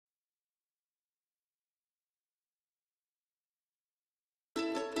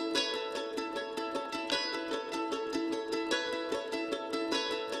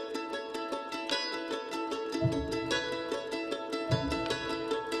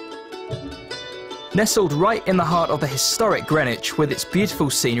Nestled right in the heart of the historic Greenwich with its beautiful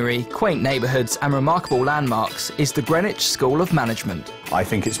scenery, quaint neighbourhoods and remarkable landmarks is the Greenwich School of Management. I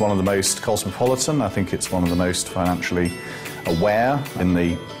think it's one of the most cosmopolitan, I think it's one of the most financially aware in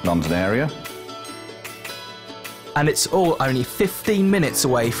the London area. And it's all only 15 minutes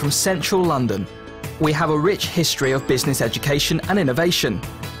away from central London. We have a rich history of business education and innovation.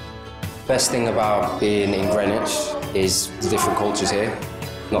 Best thing about being in Greenwich is the different cultures here.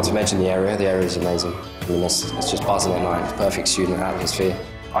 Not to mention the area is amazing. I mean, it's just buzzing at night, perfect student atmosphere.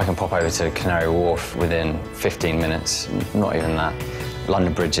 I can pop over to Canary Wharf within 15 minutes, not even that.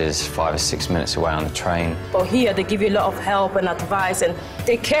 London Bridge is 5 or 6 minutes away on the train. But here they give you a lot of help and advice and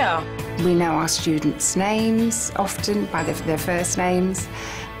they care. We know our students' names, often by their first names,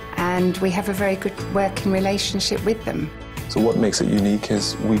 and we have a very good working relationship with them. So what makes it unique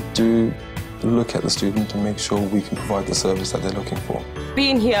is we do look at the student to make sure we can provide the service that they're looking for.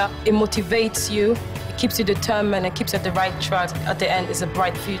 Being here, it motivates you, it keeps you determined, it keeps you at the right track. At the end, it's a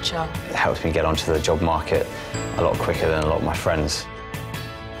bright future. It helps me get onto the job market a lot quicker than a lot of my friends.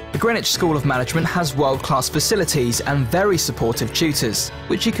 The Greenwich School of Management has world-class facilities and very supportive tutors,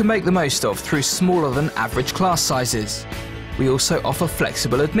 which you can make the most of through smaller than average class sizes. We also offer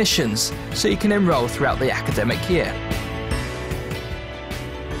flexible admissions, so you can enrol throughout the academic year.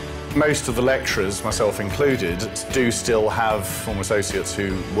 Most of the lecturers, myself included, do still have former associates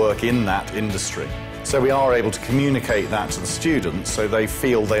who work in that industry. So we are able to communicate that to the students so they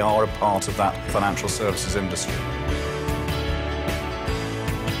feel they are a part of that financial services industry.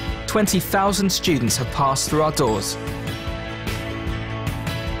 20,000 students have passed through our doors.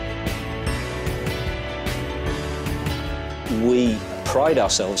 We pride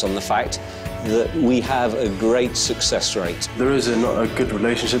ourselves on the fact that we have a great success rate. There is a good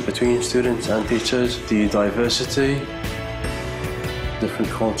relationship between students and teachers. The diversity,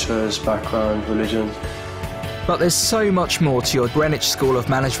 different cultures, background, religions. But there's so much more to your Greenwich School of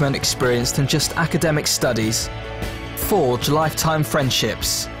Management experience than just academic studies. Forge lifetime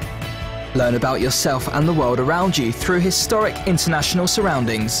friendships. Learn about yourself and the world around you through historic international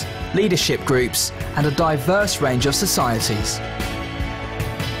surroundings, leadership groups, and a diverse range of societies.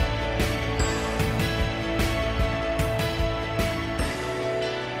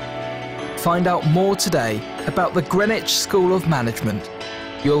 Find out more today about the Greenwich School of Management.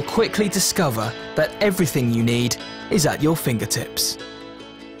 You'll quickly discover that everything you need is at your fingertips.